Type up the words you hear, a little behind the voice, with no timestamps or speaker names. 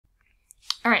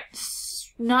All right,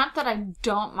 not that I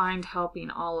don't mind helping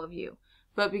all of you,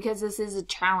 but because this is a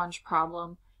challenge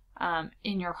problem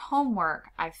in your homework,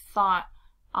 I thought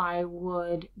I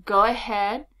would go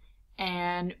ahead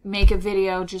and make a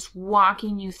video just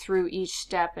walking you through each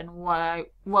step and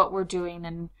what we're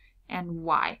doing and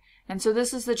why. And so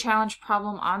this is the challenge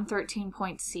problem on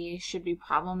 13.C, should be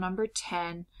problem number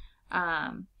 10.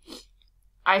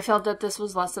 I felt that this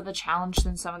was less of a challenge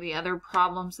than some of the other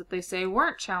problems that they say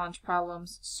weren't challenge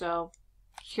problems, so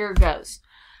here goes.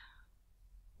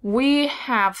 We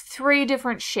have 3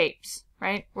 different shapes,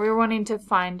 right? We're wanting to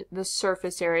find the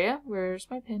surface area. Where's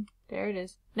my pen? There it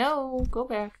is. No, go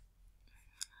back.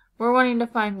 We're wanting to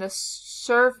find the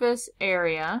surface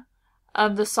area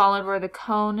of the solid where the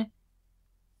cone,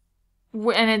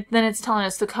 and then it's telling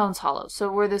us the cone's hollow.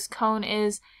 So where this cone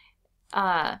is,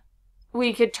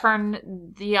 we could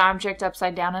turn the object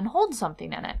upside down and hold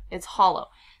something in it. It's hollow.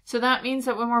 So that means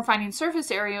that when we're finding surface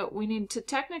area, we need to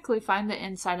technically find the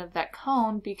inside of that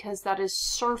cone because that is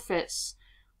surface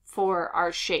for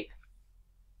our shape.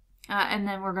 And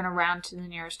then we're going to round to the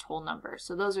nearest whole number.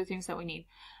 So those are things that we need.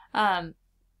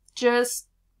 Just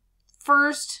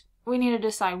first, we need to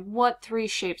decide what 3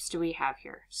 shapes do we have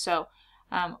here. So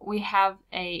we have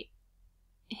a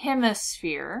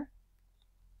hemisphere,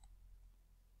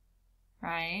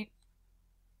 right?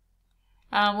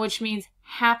 Which means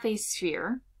half a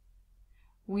sphere.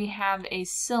 We have a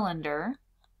cylinder.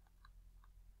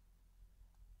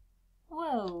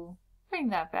 Whoa, bring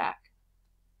that back.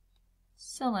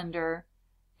 Cylinder,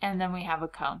 and then we have a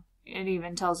cone. It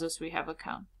even tells us we have a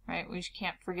cone, right? We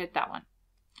can't forget that one.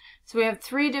 So we have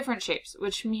 3 different shapes,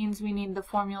 which means we need the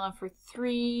formula for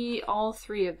all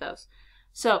three of those.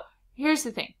 So here's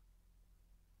the thing.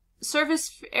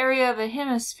 Surface area of a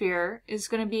hemisphere is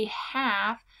going to be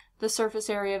half the surface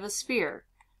area of a sphere.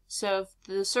 So if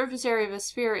the surface area of a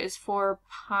sphere is 4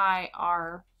 pi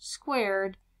r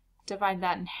squared, divide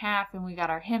that in half and we got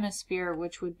our hemisphere,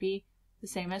 which would be the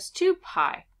same as 2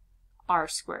 pi r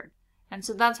squared. And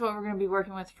so that's what we're going to be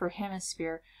working with for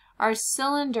hemisphere. Our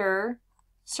cylinder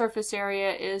surface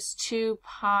area is 2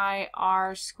 pi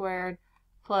r squared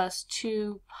plus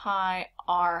 2 pi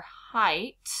r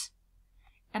height.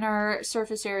 And our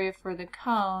surface area for the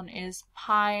cone is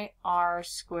pi r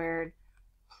squared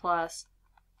plus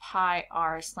pi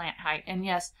r slant height. And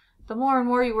yes, the more and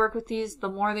more you work with these, the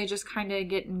more they just kind of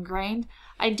get ingrained.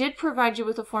 I did provide you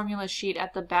with a formula sheet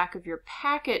at the back of your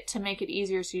packet to make it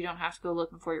easier so you don't have to go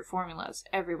looking for your formulas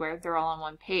everywhere. They're all on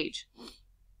one page.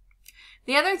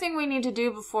 The other thing we need to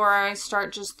do before I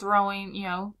start just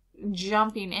throwing,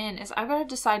 jumping in is I've got to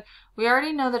decide, we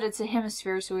already know that it's a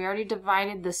hemisphere, so we already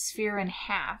divided the sphere in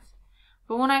half.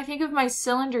 But when I think of my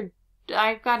cylinder,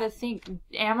 I've got to think,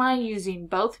 am I using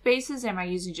both bases? Am I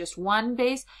using just one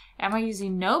base? Am I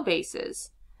using no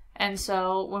bases? And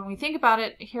so when we think about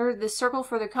it, here, the circle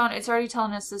for the cone, it's already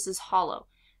telling us this is hollow.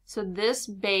 So this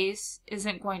base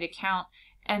isn't going to count.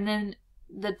 And then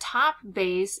the top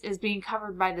base is being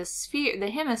covered by the sphere,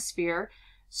 the hemisphere.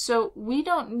 So we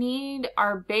don't need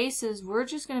our bases. We're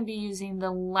just going to be using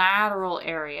the lateral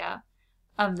area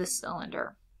of the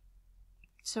cylinder.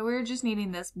 So we're just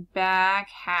needing this back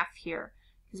half here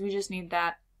because we just need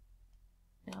that,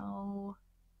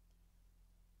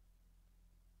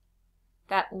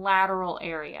 that lateral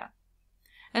area.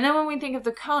 And then when we think of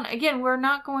the cone, again, we're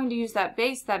not going to use that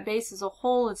base. That base is a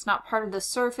hole. It's not part of the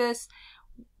surface.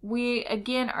 We,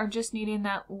 again, are just needing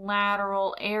that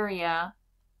lateral area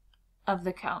of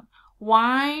the cone.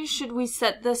 Why should we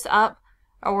set this up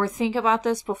or think about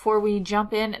this before we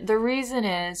jump in? The reason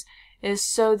is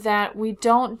so that we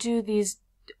don't do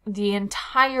the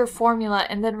entire formula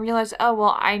and then realize, oh,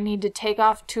 well, I need to take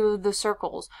off 2 of the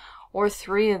circles or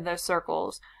 3 of the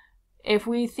circles. If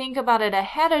we think about it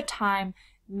ahead of time,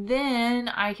 then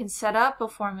I can set up a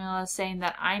formula saying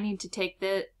that I need to take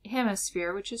the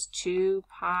hemisphere, which is 2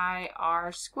 pi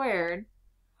r squared,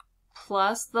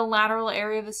 plus the lateral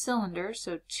area of a cylinder,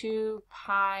 so 2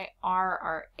 pi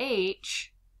r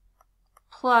h,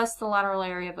 plus the lateral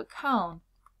area of a cone,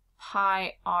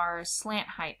 pi r slant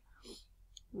height.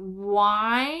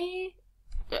 Why?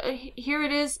 Here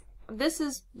it is. This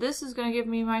is going to give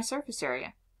me my surface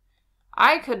area.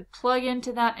 I could plug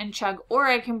into that and chug, or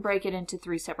I can break it into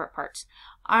 3 separate parts.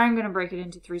 I'm going to break it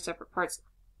into 3 separate parts.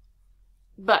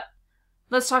 But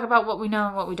let's talk about what we know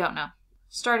and what we don't know.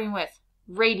 Starting with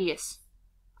radius.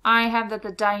 I have that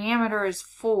the diameter is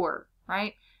 4,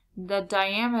 right? The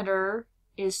diameter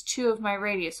is 2 of my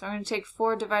radius. So I'm going to take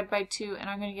 4 divided by 2, and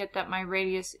I'm going to get that my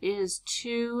radius is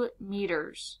 2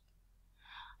 meters.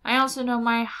 I also know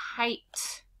my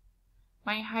height.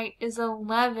 My height is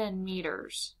 11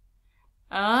 meters.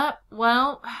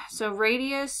 Well, so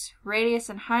radius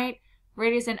and height,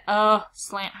 radius and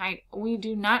slant height. We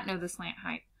do not know the slant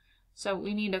height. So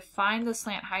we need to find the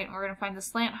slant height, and we're going to find the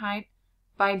slant height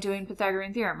by doing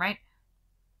Pythagorean Theorem, right?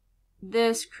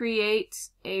 This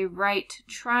creates a right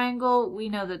triangle. We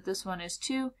know that this one is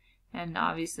 2, and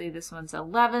obviously this one's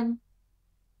 11.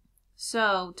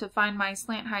 So to find my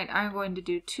slant height, I'm going to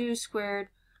do 2 squared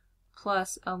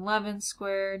plus 11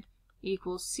 squared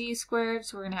equals c squared.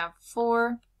 So we're going to have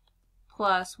 4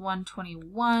 plus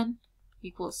 121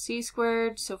 equals c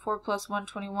squared. So 4 plus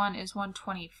 121 is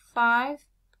 125.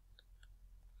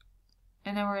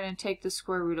 And then we're going to take the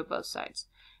square root of both sides.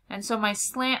 And so my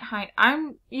slant height,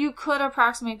 you could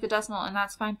approximate the decimal, and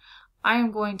that's fine. I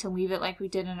am going to leave it like we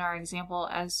did in our example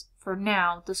as, for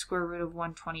now, the square root of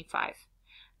 125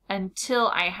 until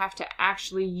I have to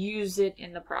actually use it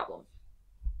in the problem.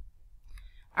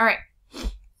 All right.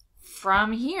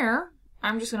 From here,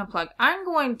 I'm just going to plug. I'm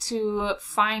going to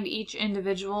find each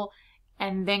individual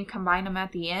and then combine them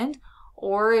at the end.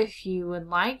 Or if you would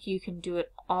like, you can do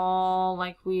it all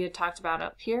like we had talked about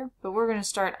up here. But I'm going to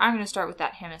start with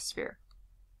that hemisphere.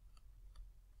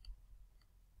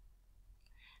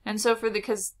 And so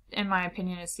because in my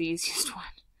opinion it's the easiest one.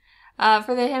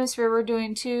 For the hemisphere, we're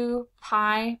doing 2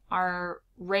 pi, our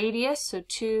radius, so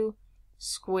 2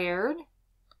 squared.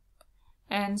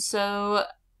 And so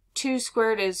 2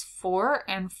 squared is 4,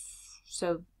 and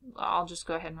so I'll just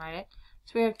go ahead and write it.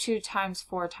 So we have 2 times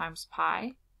 4 times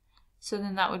pi. So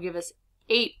then that would give us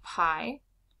 8 pi,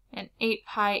 and 8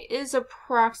 pi is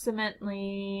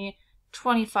approximately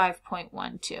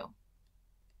 25.12.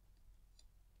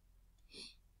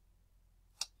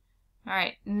 All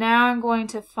right, now I'm going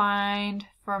to find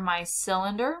for my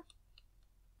cylinder,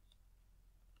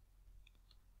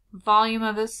 volume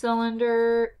of the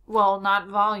cylinder, well, not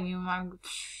volume,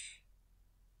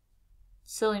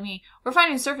 silly me. We're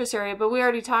finding surface area, but we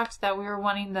already talked that we were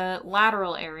wanting the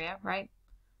lateral area, right?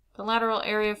 The lateral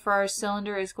area for our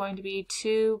cylinder is going to be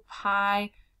 2 pi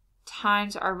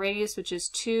times our radius, which is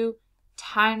 2,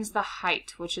 times the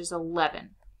height, which is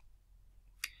 11.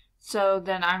 So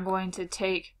then I'm going to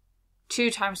take 2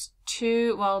 times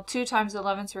 2, well, 2 times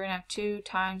 11, so we're going to have 2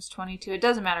 times 22. It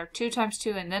doesn't matter. 2 times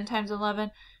 2 and then times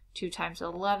 11, 2 times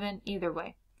 11, either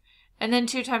way. And then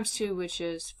 2 times 2, which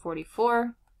is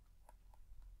 44.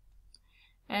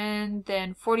 And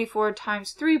then 44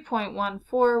 times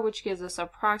 3.14, which gives us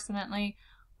approximately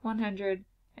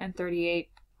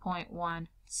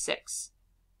 138.16.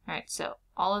 All right, so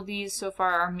all of these so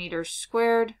far are meters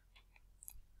squared.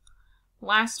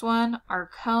 Last one, our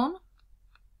cone.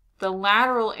 The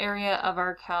lateral area of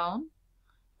our cone,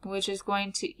 which is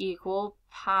going to equal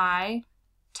pi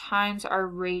times our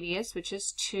radius, which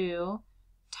is 2,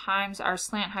 times our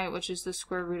slant height, which is the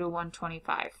square root of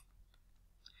 125.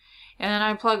 And then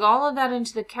I plug all of that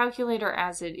into the calculator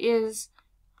as it is.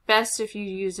 Best if you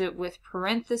use it with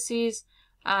parentheses.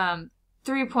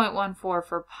 3.14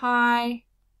 for pi.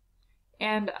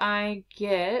 And I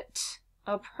get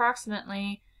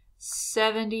approximately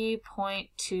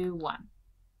 70.21.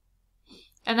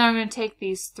 And then I'm going to take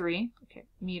these 3, okay,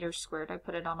 meters squared. I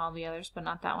put it on all the others, but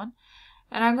not that one.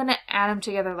 And I'm going to add them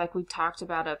together like we talked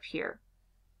about up here,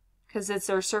 because it's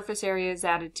our surface area is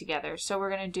added together. So we're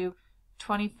going to do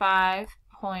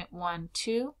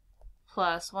 25.12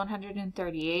 plus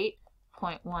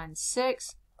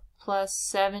 138.16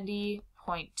 plus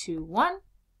 70.21.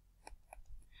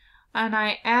 And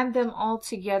I add them all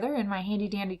together in my handy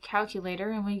dandy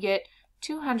calculator, and we get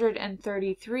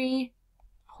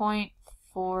 233.49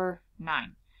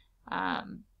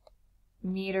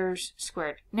 meters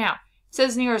squared. Now, it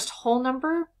says nearest whole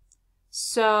number,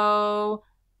 so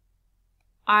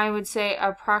I would say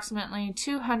approximately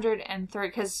 230,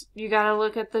 because you got to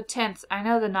look at the tenths. I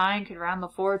know the 9 could round the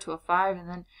 4 to a 5,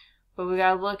 but we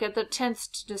got to look at the tenths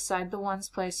to decide the ones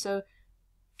place. So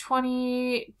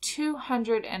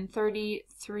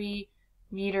 233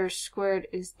 meters squared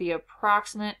is the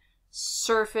approximate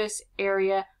surface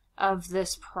area of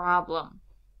this problem.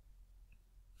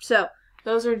 So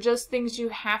those are just things you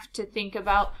have to think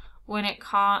about when it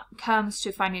comes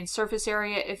to finding surface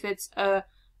area. If it's a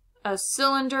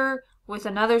cylinder with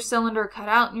another cylinder cut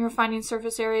out and you're finding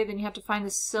surface area, then you have to find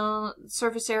the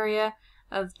surface area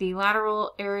of the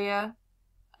lateral area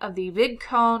of the big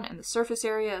cone and the surface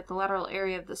area of the lateral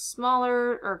area of the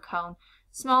smaller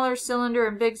cylinder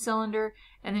and big cylinder,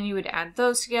 and then you would add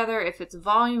those together. If it's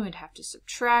volume, you'd have to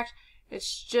subtract.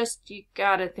 It's just, you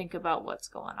gotta think about what's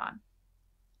going on.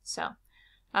 So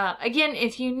again,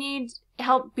 if you need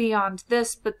help beyond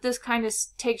this, but this kind of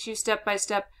takes you step by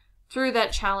step through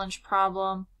that challenge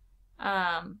problem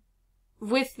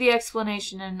with the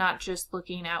explanation and not just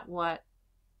looking at what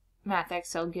Math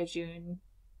Excel gives you and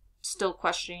still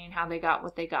questioning how they got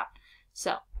what they got.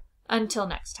 So, until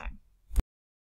next time.